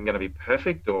knew we weren't going to be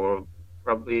perfect or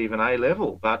probably even A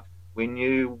level, but we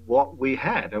knew what we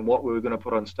had and what we were going to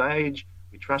put on stage.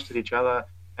 We trusted each other,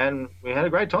 and we had a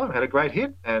great time, had a great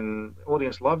hit, and the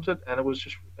audience loved it, and it was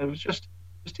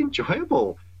just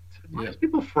enjoyable. Yeah. Most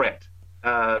people fret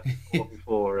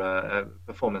before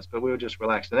performance, but we were just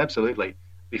relaxed. And absolutely,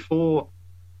 before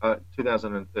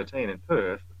 2013 in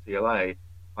Perth, TLA,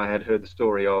 I had heard the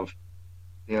story of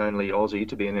the only Aussie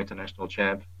to be an international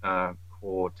champ,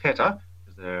 quartetter,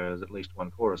 because there's at least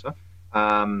one choruser,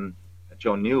 um,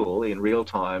 John Newell in real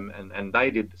time, and they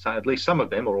did the same, at least some of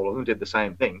them or all of them did the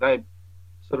same thing. They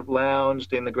sort of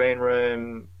lounged in the green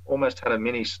room, almost had a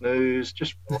mini snooze,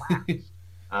 just relaxed,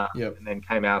 Yep. and then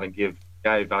came out and gave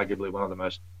arguably one of the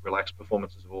most relaxed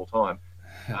performances of all time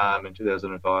in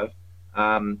 2005.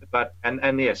 But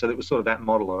yeah, so it was sort of that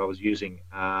model that I was using.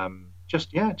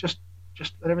 Just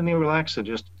let everything relax and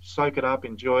just soak it up,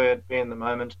 enjoy it, be in the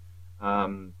moment.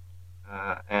 Um,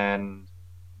 and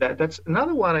that's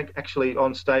another one actually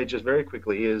on stage just very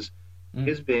quickly Mm.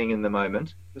 is being in the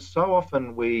moment. Because so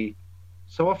often we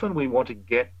want to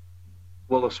get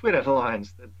well, the Sweet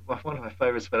Adelines. One of my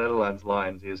favourite Sweet Adelines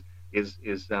lines is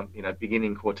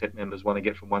beginning quartet members want to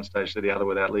get from one stage to the other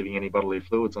without leaving any bodily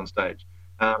fluids on stage.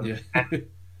 Um, Yeah.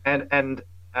 and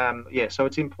so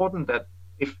it's important that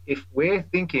if we're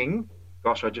thinking,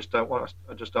 gosh, I just don't want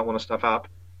to stuff up,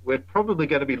 we're probably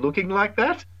going to be looking like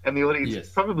that, and the audience is Yes.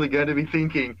 probably going to be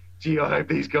thinking, gee, I hope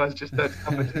these guys just don't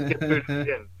stuff and just get through to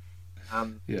the end.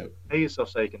 Yep. Prepare yourself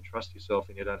so you can trust yourself,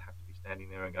 and you don't have to be standing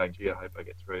there and going, gee, I hope I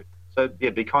get through. So yeah,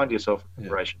 be kind to yourself in Yeah.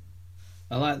 preparation.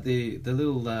 I like the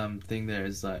little thing there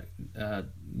is like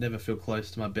never feel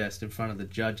close to my best in front of the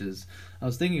judges. I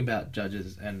was thinking about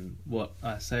judges and what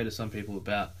I say to some people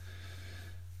about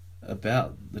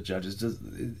the judges. Just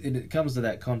it comes to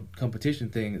that competition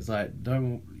thing. It's like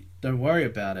don't worry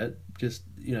about it. Just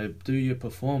do your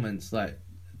performance like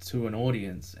to an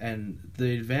audience. And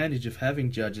the advantage of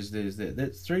having judges is that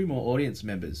there's three more audience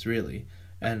members really,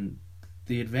 and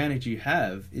the advantage you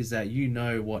have is that you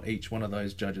know what each one of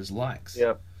those judges likes,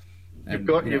 Yeah, and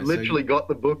you've so literally got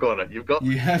the book on it. You've got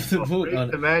you have the book read on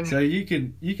the it, manual. so you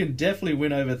can definitely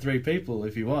win over three people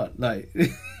if you want. Like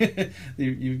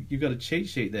you've got a cheat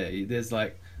sheet there.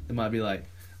 There might be like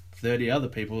 30 other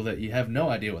people that you have no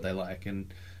idea what they like,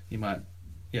 and you might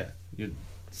you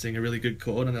sing a really good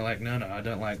chord, and they're like, no, I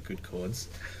don't like good chords.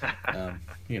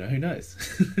 Who knows?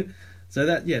 So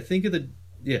that think of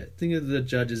the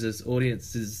judges as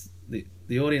audiences,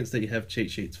 the audience that you have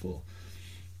cheat sheets for.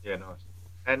 Yeah, nice.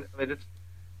 And I mean, it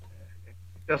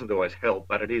doesn't always help,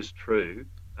 but it is true.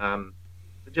 Um,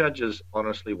 the judges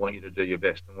honestly want you to do your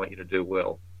best and want you to do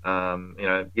well.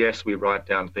 Yes, we write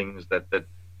down things that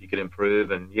you can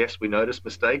improve, and yes, we notice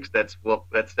mistakes. That's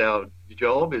our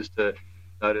job is to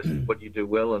notice what you do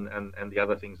well and the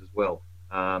other things as well.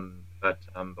 But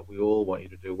we all want you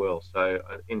to do well. So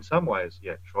in some ways,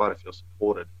 yeah, try to feel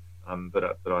supported.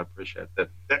 But I appreciate that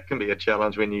that can be a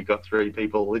challenge when you've got three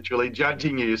people literally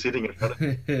judging you sitting in front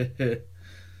of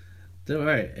Don't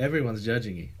worry, everyone's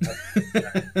judging you.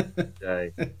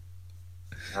 you.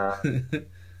 Uh,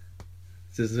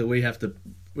 It's just that we have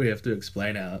to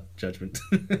explain our judgment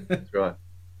that's right.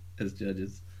 as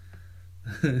judges.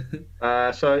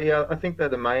 So yeah, I think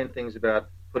that the main things about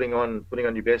putting on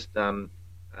your best in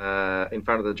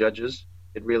front of the judges,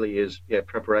 it really is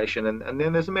preparation, and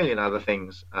then there's a million other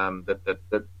things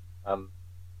that um,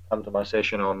 come to my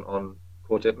session on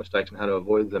quartet mistakes and how to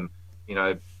avoid them. You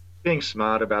know, being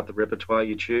smart about the repertoire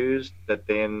you choose, that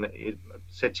then it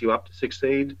sets you up to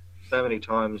succeed. So many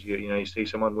times you see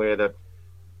someone where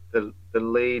the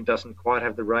lead doesn't quite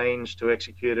have the range to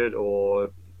execute it, or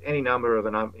any number of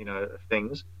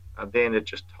things, then it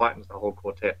just tightens the whole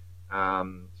quartet.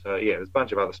 So yeah, there's a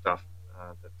bunch of other stuff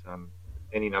that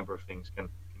any number of things can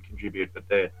contribute, but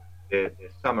they're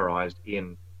summarized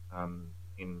in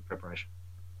preparation.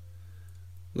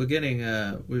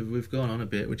 We've gone on a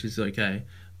bit, which is okay.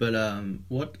 But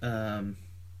what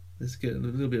let's get a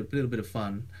little bit of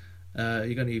fun.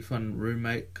 You got any fun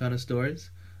roommate kind of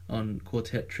stories on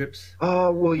quartet trips?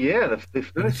 Oh well, yeah, the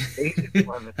first easiest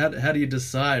one. How do you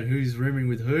decide who's rooming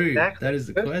with who? Exactly. That is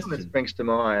the The first one that question. springs to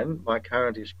mind, my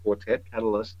current-ish quartet,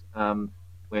 Catalyst,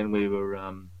 when we were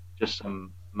just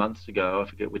some months ago, I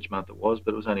forget which month it was,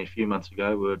 but it was only a few months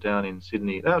ago, we were down in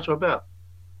Sydney. That was about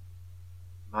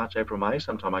March, April, May,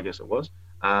 sometime I guess it was,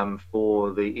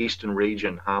 for the Eastern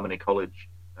Region Harmony College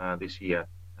this year.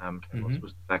 Catalyst Hmm.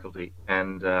 was the faculty,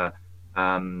 and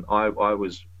I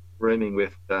was rooming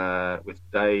with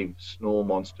Dave Snore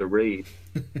Monster Reed,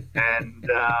 and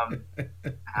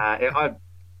I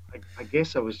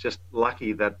guess I was just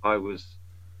lucky that I was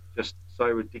just so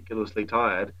ridiculously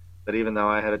tired that even though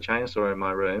I had a chainsaw in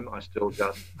my room, I still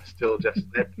just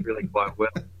slept really quite well.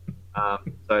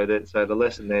 So the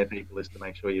lesson there, people, is to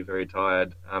make sure you're very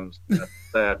tired.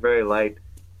 Stay out very late,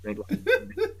 drink lots of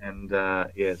coffee, and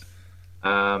yes.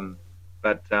 Um,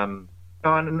 but oh,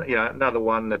 and, another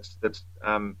one that's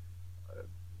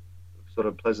sort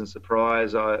of pleasant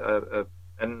surprise.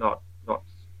 And not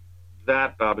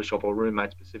that barbershop or roommate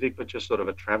specific, but just sort of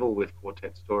a travel with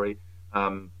quartet story.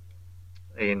 Um,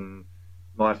 in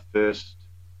my first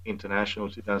international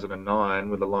 2009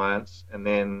 with Alliance, and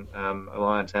then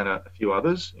Alliance and a few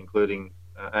others, including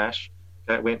Ash,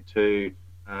 that went to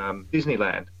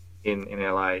Disneyland in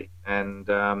LA, and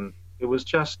it was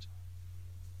just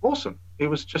awesome. It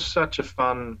was just such a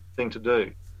fun thing to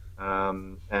do,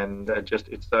 and just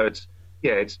it's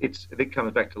yeah, it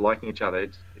comes back to liking each other.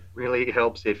 It really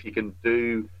helps if you can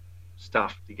do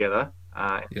stuff together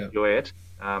and Yeah. enjoy it.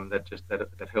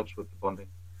 That helps with the bonding.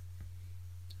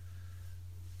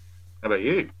 How about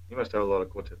you? You must have a lot of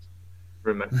quartets,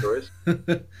 roommate stories.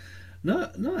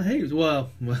 No, not heaps. Well,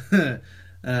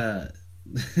 uh,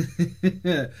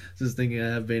 just thinking, I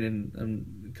have been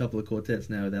in a couple of quartets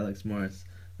now with Alex Morris,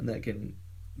 and that can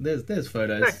there's That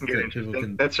photos can get that people interesting.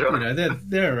 can, That's right.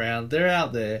 they're around, they're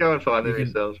out there. Go and find You them can,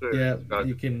 yourselves. Very yeah, describe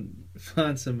you them. can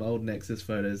find some old Nexus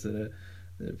photos that are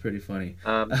they're pretty funny.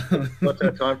 What's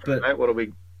our time frame, But mate? What are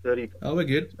we? 30? oh, we're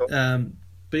good.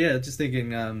 But yeah, just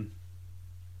thinking, uh,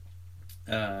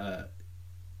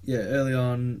 yeah, early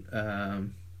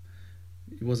on,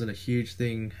 it wasn't a huge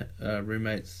thing,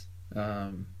 roommates,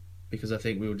 because I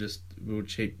think we were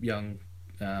cheap young,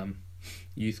 um,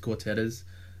 youth quartetters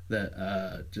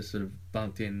that just sort of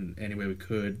bunked in anywhere we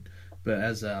could. But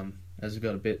as we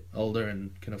got a bit older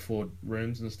and can afford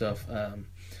rooms and stuff,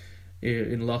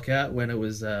 in lockout when it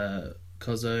was Mark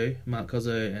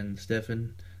Cozzo and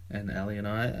Stefan and Ali and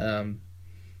I,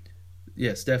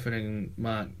 yeah, Stefan and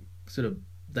Mark sort of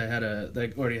they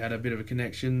already had a bit of a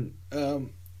connection.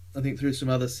 I think through some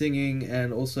other singing,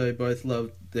 and also both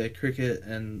loved their cricket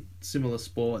and similar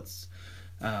sports.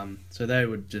 So they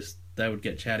would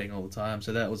get chatting all the time.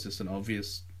 So that was just an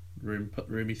obvious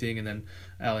roomy thing. And then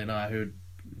Ali and I, who,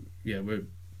 yeah,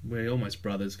 we're almost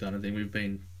brothers kind of thing. We've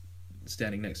been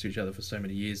standing next to each other for so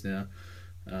many years now.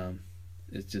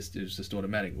 It was just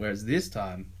automatic. Whereas this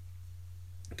time,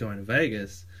 going to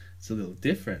Vegas, it's a little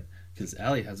different because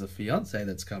Ali has a fiance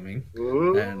that's coming,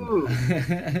 Ooh.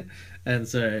 and and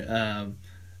so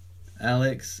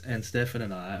Alex and Stefan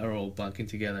and I are all bunking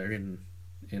together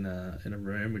in a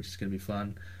room, which is going to be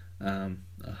fun. I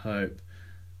hope.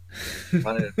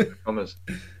 Funny in commas.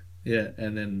 Yeah,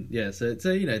 and then yeah, so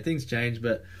things change,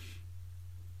 but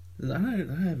I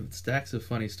have stacks of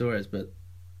funny stories, but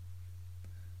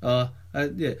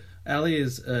yeah, Ali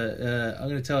is. I'm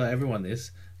going to tell everyone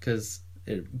this because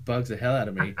it bugs the hell out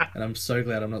of me, and I'm so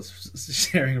glad I'm not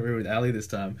sharing a room with Ali this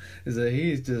time. Is that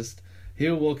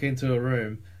he'll walk into a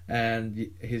room and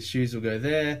his shoes will go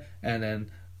there, and then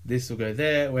this will go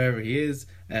there wherever he is,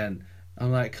 and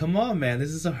I'm like, come on, man, this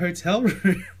is a hotel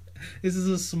room. This is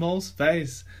a small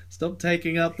space. Stop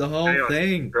taking up the whole Hang on.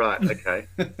 thing. Right, okay.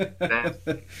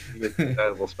 Nasty. You get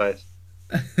available space.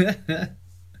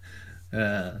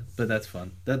 But that's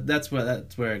fun. That's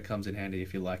where it comes in handy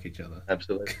if you like each other.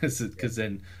 Absolutely. Because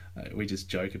then we just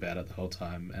joke about it the whole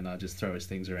time, and I just throw his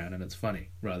things around, and it's funny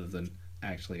rather than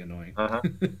actually annoying. Uh-huh.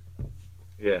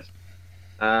 Yes.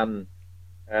 Um,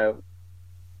 uh,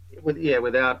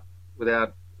 without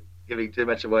giving too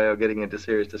much away or getting into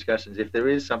serious discussions, if there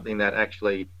is something that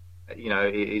actually,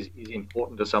 is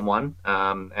important to someone,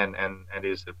 and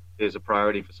is a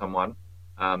priority for someone,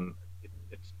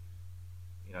 it's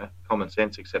common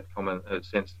sense, except common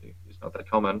sense is not that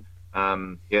common.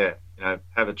 Yeah,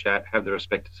 have a chat, have the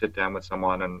respect to sit down with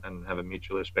someone and have a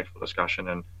mutually respectful discussion,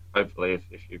 and hopefully,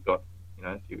 if you've got,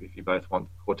 if you both want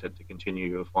the quartet to continue,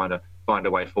 you'll find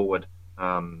a way forward,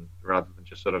 rather than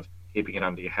just sort of keeping it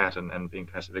under your hat and being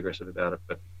passive aggressive about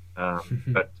it.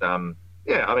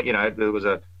 Yeah, I mean, there was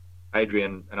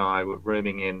Adrian and I were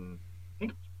rooming in, I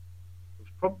think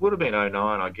would have been '09,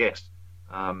 I guess,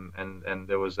 and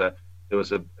there was a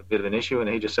bit of an issue, and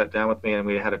he just sat down with me and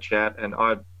we had a chat, and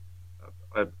I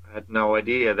had no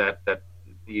idea that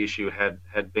the issue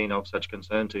had been of such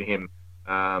concern to him,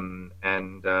 and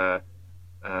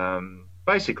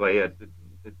basically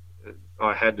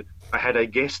I had a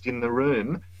guest in the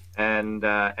room, and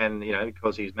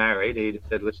because he's married, he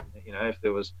said, listen, if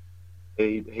there was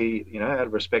he out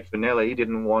of respect for Nelly, he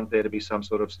didn't want there to be some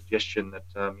sort of suggestion that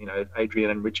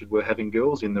Adrian and Richard were having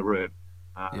girls in the room.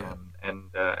 Yeah. And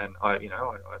I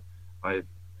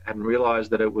hadn't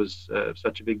realised that it was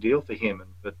such a big deal for him,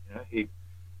 but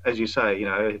as you say,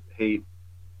 he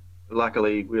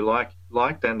luckily we liked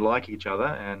and like each other,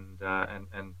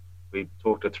 and we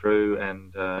talked it through,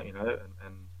 and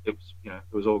it was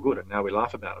it was all good, and now we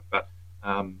laugh about it.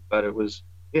 But it was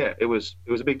it was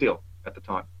a big deal at the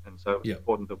time, and so it was Yep.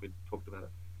 important that we talked about it.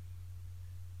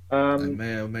 I Um,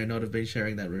 may or may not have been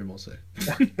sharing that room also.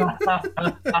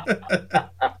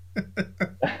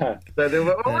 so there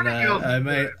were And already girls.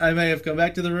 I may have come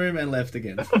back to the room and left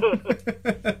again.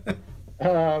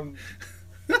 um,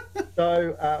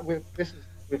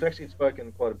 we've actually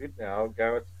spoken quite a bit now.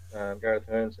 Gareth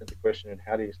Hearn sent a question: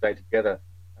 how do you stay together,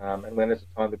 and when is it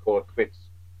time to call it quits?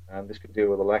 This could deal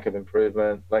with a lack of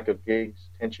improvement, lack of gigs,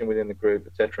 tension within the group,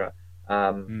 etc.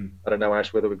 Mm, I don't know,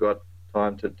 Ash, whether we've got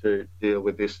time to deal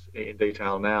with this in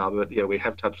detail now, but yeah, we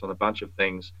have touched on a bunch of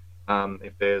things.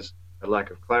 If there's a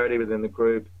lack of clarity within the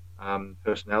group,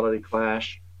 personality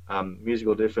clash,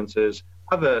 musical differences,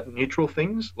 other neutral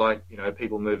things like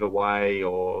people move away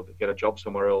or they get a job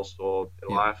somewhere else or their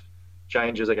yeah, life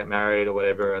changes, they get married or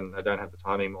whatever, and they don't have the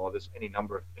time anymore. There's any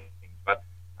number of things, but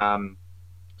um,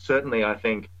 certainly I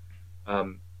think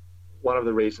um, one of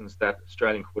the reasons that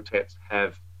Australian quartets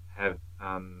have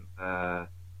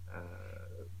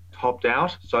topped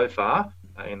out so far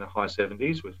in the high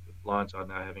 70s, with Lionside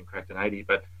now having cracked an 80,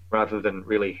 but rather than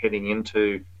really heading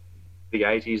into the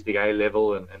 80s, the A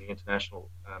level, and the international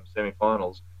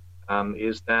semi-finals,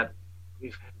 is that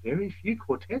we've had very few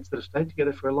quartets that have stayed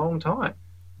together for a long time.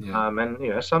 yeah.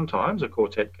 And sometimes a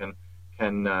quartet can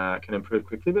improve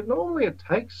quickly, but normally it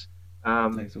takes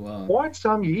Takes a while. quite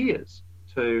some years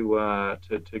to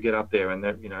get up there. And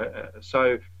that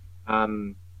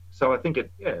so I think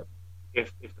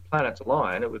if the planets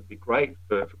align, it would be great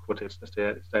for quartets to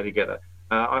stay together.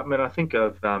 I mean, I think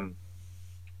of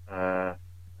uh,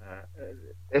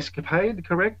 Escapade,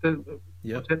 correct? The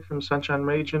Yep. quartet from Sunshine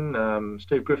Region,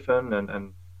 Steve Griffin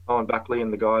and Owen Buckley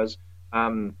and the guys.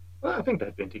 Well, I think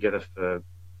they've been together for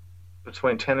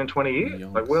between 10 and 20 years,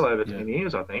 like well Yonks. over Yeah. 10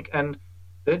 years, I think. And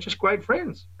they're just great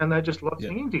friends and they just love Yep.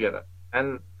 singing together.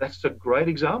 And that's a great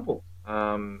example.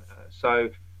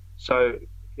 So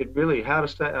it really, how to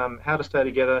stay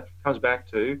together comes back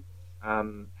to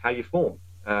how you form.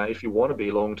 If you want to be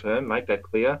long term, make that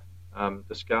clear,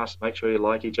 discuss, make sure you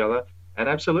like each other. And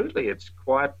absolutely, it's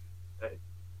quite, uh,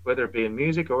 whether it be in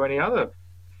music or any other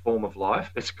form of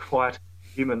life, it's quite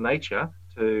human nature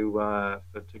to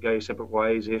go your separate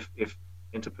ways if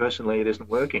interpersonally it isn't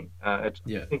working. I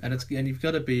Yeah, think, and you've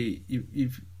got to be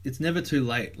you've it's never too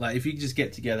late. Like if you just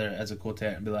get together as a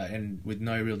quartet and be like, and with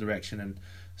no real direction, and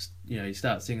you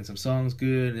start singing some songs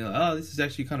good, and you're like, oh, this is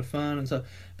actually kind of fun and stuff.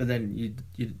 But then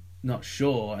you're not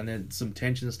sure, and then some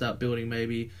tensions start building.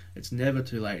 Maybe it's never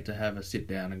too late to have a sit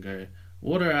down and go,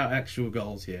 what are our actual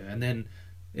goals here? And then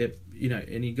if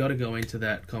and you got to go into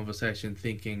that conversation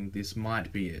thinking this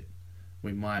might be it.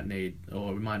 We might need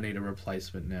a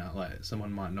replacement now. Like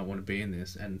someone might not want to be in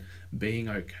this, and being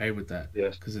okay with that,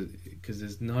 yes, because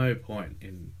there's no point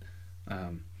in,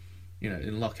 um,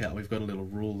 in lockout. We've got a little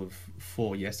rule of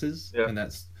 4 yeses, yeah, and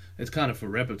it's kind of for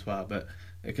repertoire, but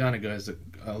it kind of goes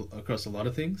across a lot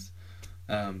of things.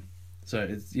 Um, so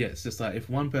it's just like if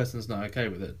one person's not okay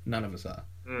with it, none of us are.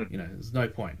 mm, There's no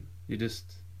point.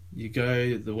 You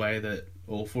go the way that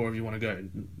all four of you want to go.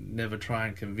 Never try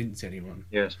and convince anyone.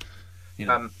 yes. You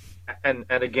know. Um, and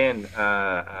again,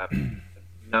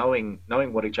 knowing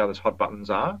what each other's hot buttons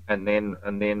are, and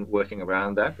then working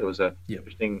around that. There was a Yep.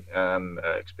 interesting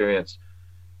experience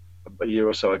a year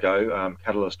or so ago.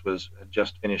 Catalyst had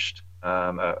just finished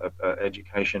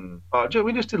education.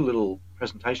 We just did a little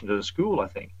presentation to the school, I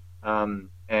think. And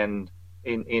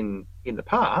in the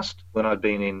past, when I'd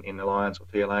been in Alliance or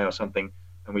TLA or something,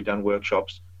 and we'd done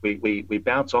workshops, we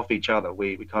bounce off each other.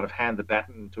 We kind of hand the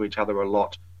baton to each other a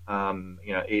lot.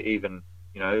 Even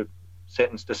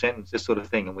sentence to sentence, this sort of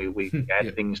thing, and we add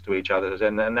Yep. things to each other's,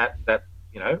 and that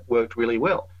worked really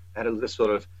well. Had this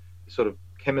sort of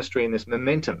chemistry and this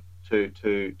momentum to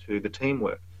the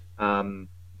teamwork.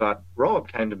 But Rob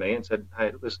came to me and said,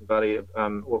 "Hey, listen, buddy,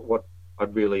 what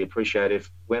I'd really appreciate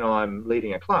if when I'm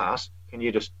leading a class, can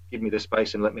you just give me the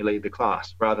space and let me lead the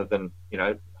class rather than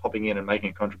hopping in and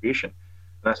making a contribution?"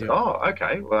 And I said, Yep. "Oh,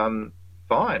 okay, well,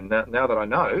 fine. Now that I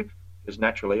know." Because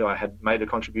naturally, I had made a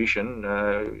contribution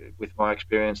with my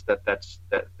experience. That's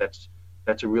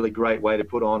a really great way to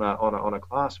put on a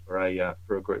class for a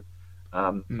group.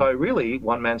 Mm. So really,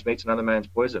 one man's meat's another man's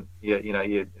poison.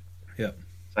 Yep.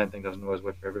 Same thing doesn't always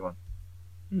work for everyone.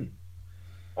 Hmm.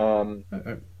 Um,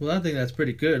 Well, I think that's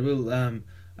pretty good. I a bunch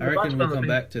reckon of we'll other come things.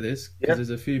 back to this because Yeah, there's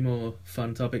a few more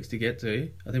fun topics to get to.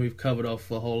 I think we've covered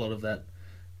off a whole lot of that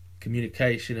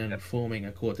communication and Yeah. forming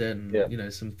a quartet, and Yeah. you know,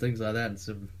 some things like that, and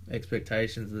some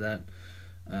expectations of that.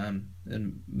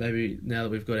 And maybe now that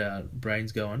we've got our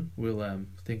brains going, we'll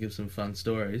think of some fun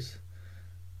stories,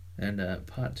 and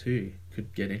part two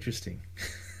could get interesting.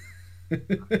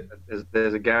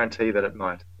 There's a guarantee that it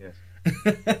might. Yes.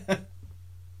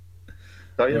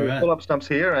 So yeah, All we've right. pull up stumps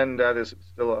here, and there's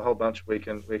still a whole bunch we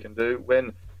can do.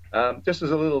 When just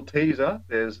as a little teaser,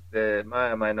 there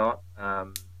may or may not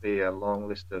be a long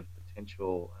list of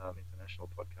potential international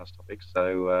podcast topics.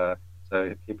 So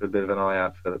keep a bit of an eye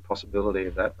out for the possibility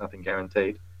of that. Nothing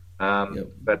guaranteed. Yep.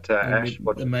 But Ash,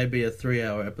 It may be a 3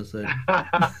 hour episode.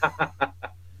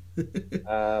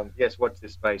 yes, watch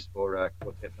this space for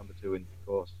quartet number 2 in due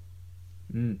course.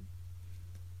 Mm.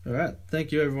 All right.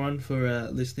 Thank you, everyone, for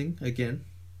listening again.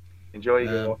 Enjoy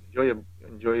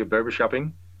your Berber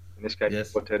shopping. In this case,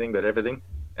 Yes. quartetting, but everything.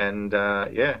 And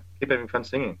yeah, keep having fun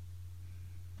singing.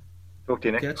 Talk to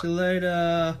you next Catch time. you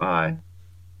later. Bye.